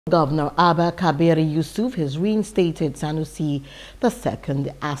Governor Abba Kabir Yusuf has reinstated Sanusi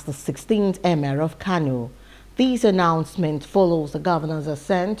II as the 16th Emir of Kano. This announcement follows the governor's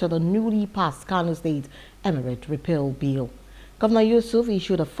assent to the newly passed Kano State Emirate repeal bill. Governor Yusuf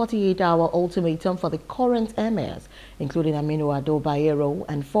issued a 48-hour ultimatum for the current emirs, including Aminu Ado Bayero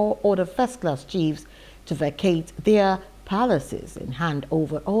and 4 other first-class chiefs, to vacate their palaces and hand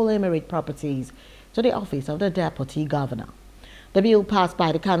over all emirate properties to the office of the deputy governor. The bill passed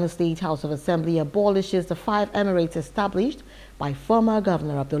by the Kano State House of Assembly abolishes the 5 emirates established by former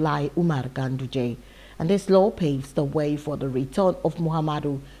Governor Abdullahi Umar Ganduje, and this law paves the way for the return of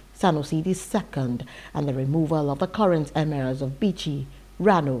Muhammadu Sanusi II and the removal of the current emirs of Bichi,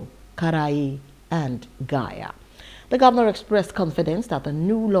 Rano, Karai, and Gaya. The governor expressed confidence that the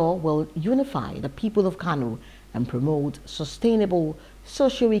new law will unify the people of Kano and promote sustainable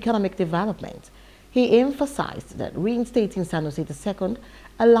socio-economic development. He emphasized that reinstating Sanusi II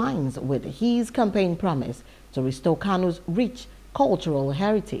aligns with his campaign promise to restore Kano's rich cultural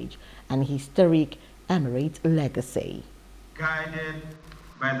heritage and historic emirate legacy. Guided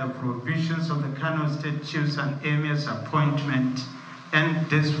by the provisions of the Kano State Chiefs and Emirs Appointment and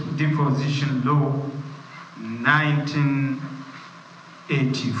Deposition Law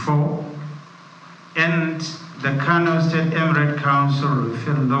 1984 and the Kano State Emirate Council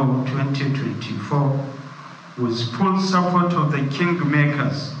Referral Law 2024, with full support of the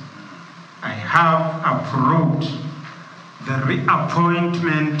kingmakers, I have approved the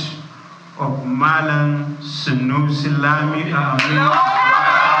reappointment of Malam Sanusi Lamido,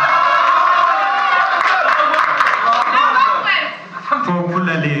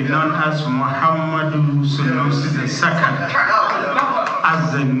 popularly known as Muhammadu Sanusi II,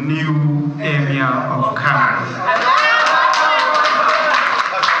 as the new Emir of Kano.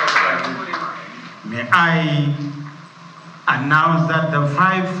 May I announce that the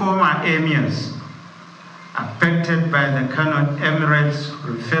 5 former emirs affected by the Kano Emirates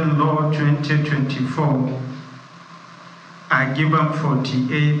Referral Law 2024 are given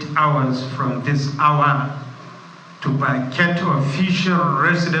 48 hours from this hour to vacate official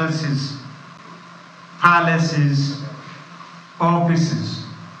residences, palaces, offices,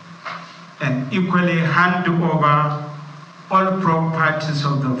 and equally hand over all properties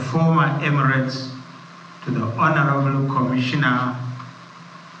of the former emirates to the Honorable Commissioner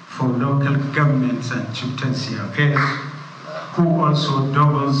for Local Governments and Chieftaincy Affairs, who also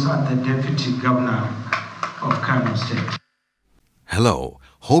doubles as the Deputy Governor of Kano State. Hello,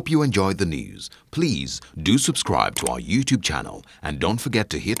 hope you enjoyed the news. Please do subscribe to our YouTube channel and don't forget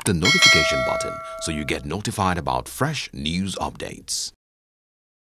to hit the notification button so you get notified about fresh news updates.